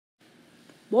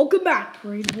Welcome back,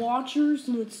 Parade Watchers,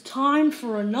 and it's time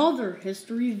for another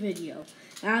history video.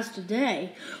 As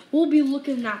today, we'll be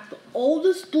looking at the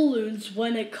oldest balloons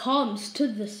when it comes to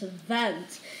this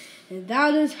event, and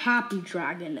that is Happy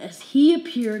Dragon, as he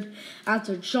appeared as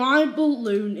a giant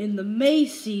balloon in the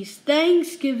Macy's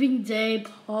Thanksgiving Day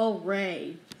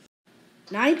Parade.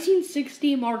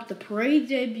 1960 marked the parade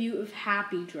debut of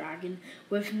Happy Dragon,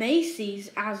 with Macy's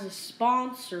as a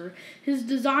sponsor. His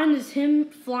design is him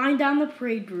flying down the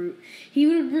parade route. He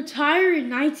would retire in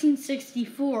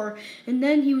 1964, and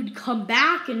then he would come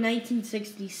back in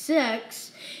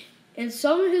 1966, and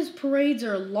some of his parades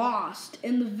are lost.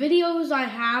 And the videos I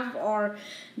have are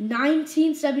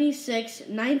 1976,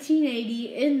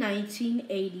 1980, and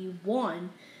 1981.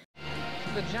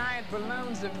 The giant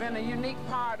balloons have been a unique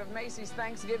part of Macy's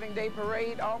Thanksgiving Day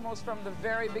Parade almost from the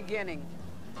very beginning.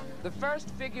 The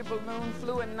first figure balloon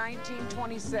flew in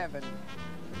 1927.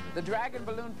 The dragon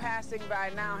balloon passing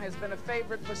by now has been a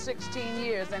favorite for 16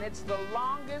 years, and it's the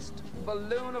longest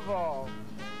balloon of all.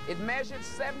 It measured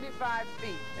 75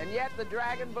 feet, and yet the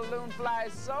dragon balloon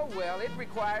flies so well it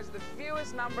requires the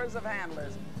fewest numbers of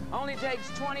handlers. Only takes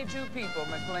 22 people,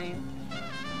 McLean.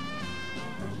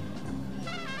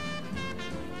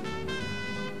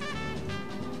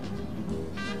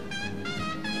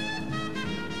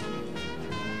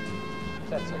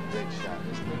 That's a great shot,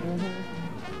 isn't it? Mm-hmm.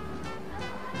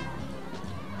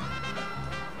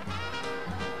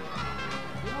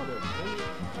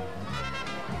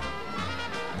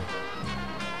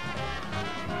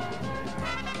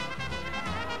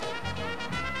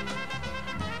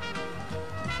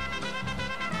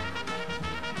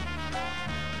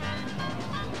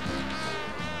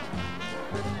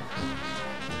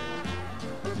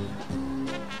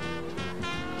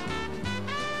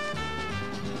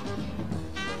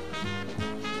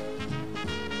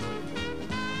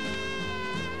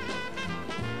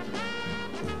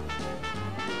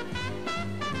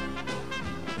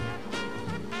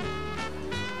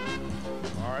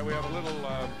 We have a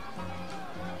little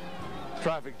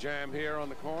traffic jam here on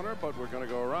the corner, but we're going to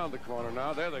go around the corner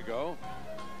now. There they go.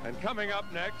 And coming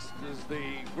up next is the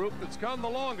group that's gone the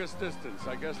longest distance,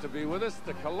 I guess, to be with us,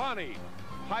 the Kalani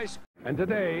High School. And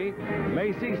today,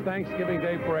 Macy's Thanksgiving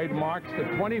Day Parade marks the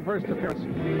 21st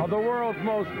appearance of the world's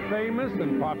most famous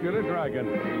and popular dragon.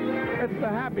 It's the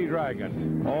Happy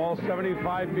Dragon, all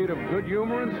 75 feet of good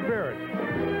humor and spirit.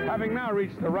 Having now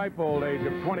reached the ripe old age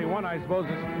of 21, I suppose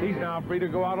he's now free to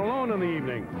go out alone in the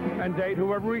evening and date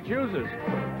whoever he chooses.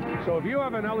 So if you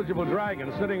have an eligible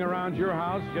dragon sitting around your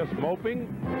house just moping,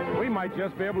 we might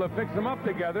just be able to fix them up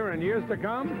together in years to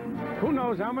come. Who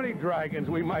knows how many dragons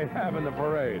we might have in the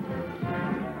parade.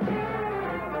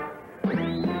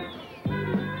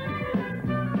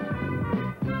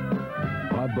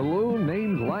 A balloon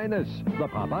named Linus, the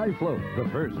Popeye Float, the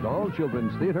first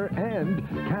all-children's theater, and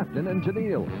Captain and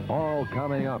Tennille, all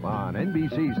coming up on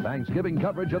NBC's Thanksgiving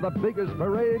coverage of the biggest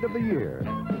parade of the year.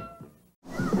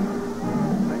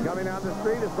 And coming down the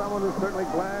street is someone who's certainly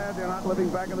glad they're not living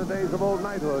back in the days of old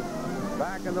knighthood.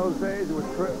 Back in those days, it was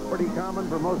pretty common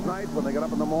for most knights when they got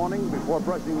up in the morning before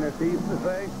brushing their teeth to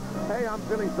say, "Hey, I'm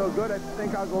feeling so good, I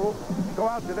think I'll go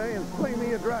out today and slay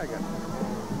me a dragon."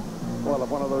 Well, if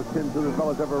one of those tin-suited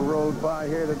fellas ever rode by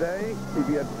here today, he'd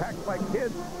be attacked by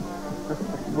kids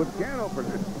with can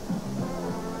openers.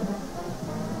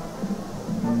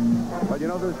 But you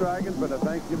know, this dragon's been a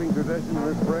Thanksgiving tradition in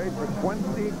this parade for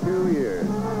 22 years.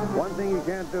 One thing you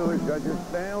can't do is judge a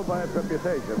snail by its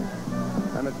reputation.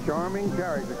 And a charming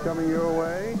character coming your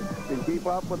way can keep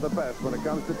up with the best when it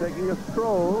comes to taking a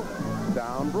stroll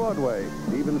down Broadway.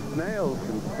 Even snails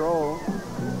can stroll.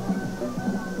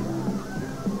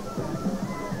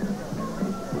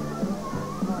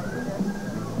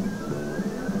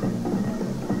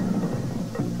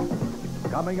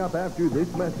 Coming up after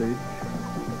this message,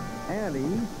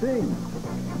 Annie sings,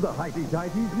 the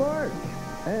Highty-Tighties march,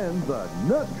 and the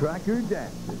Nutcracker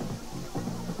dances.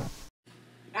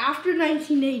 After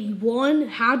 1981,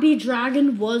 Happy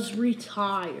Dragon was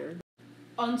retired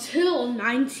until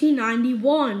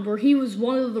 1991, where he was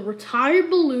one of the retired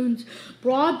balloons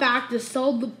brought back to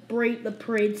celebrate the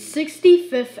parade's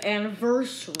 65th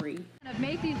anniversary. Of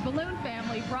Macy's balloon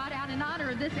family brought out in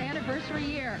honor of this anniversary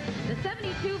year. The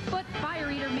 72-foot Fire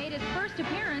Eater made its first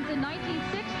appearance in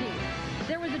 1960.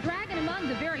 There was a dragon among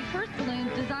the very first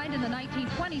balloons designed in the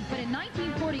 1920s, but in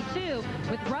 1942,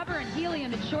 with rubber and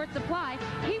helium in short supply,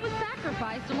 he was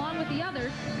sacrificed along with the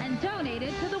others and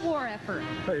donated to the war effort.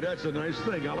 Hey, that's a nice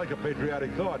thing. I like a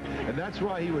patriotic thought, and that's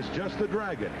why he was just a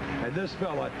dragon. And this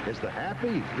fella is the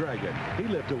Happy Dragon. He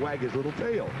lived to wag his little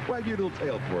tail. Wag your little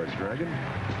tail for us, Dragon.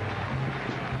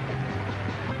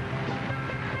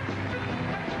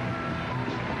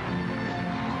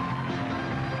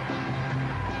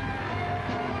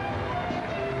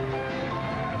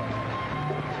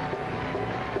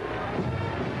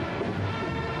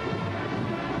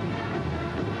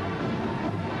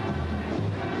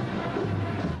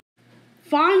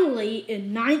 Finally,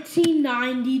 in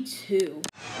 1992,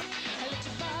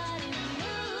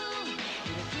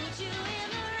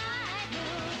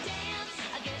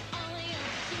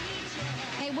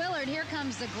 Willard, here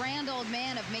comes the grand old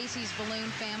man of Macy's balloon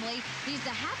family. He's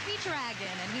the Happy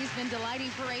Dragon, and he's been delighting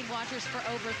parade watchers for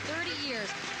over 30 years,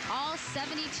 all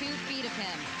 72 feet of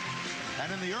him.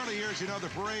 And in the early years, you know,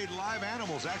 the parade, live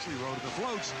animals actually rode the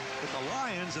floats, but the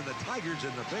lions and the tigers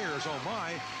and the bears, oh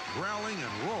my, growling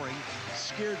and roaring,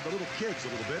 scared the little kids a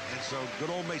little bit. And so good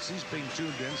old Macy's, being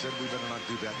tuned in, said we better not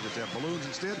do that and just have balloons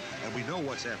instead. And we know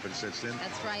what's happened since then.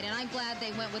 That's right, and I'm glad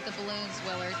they went with the balloons,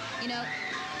 Willard. You know,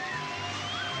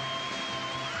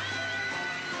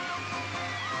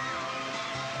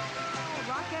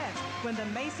 Rockette, when the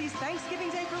Macy's Thanksgiving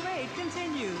Day Parade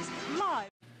continues live.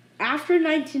 After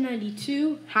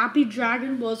 1992, Happy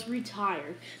Dragon was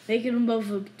retired, making him of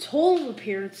a total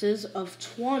appearances of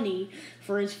 20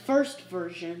 for his first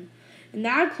version. And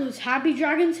that includes Happy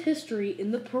Dragon's history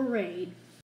in the parade.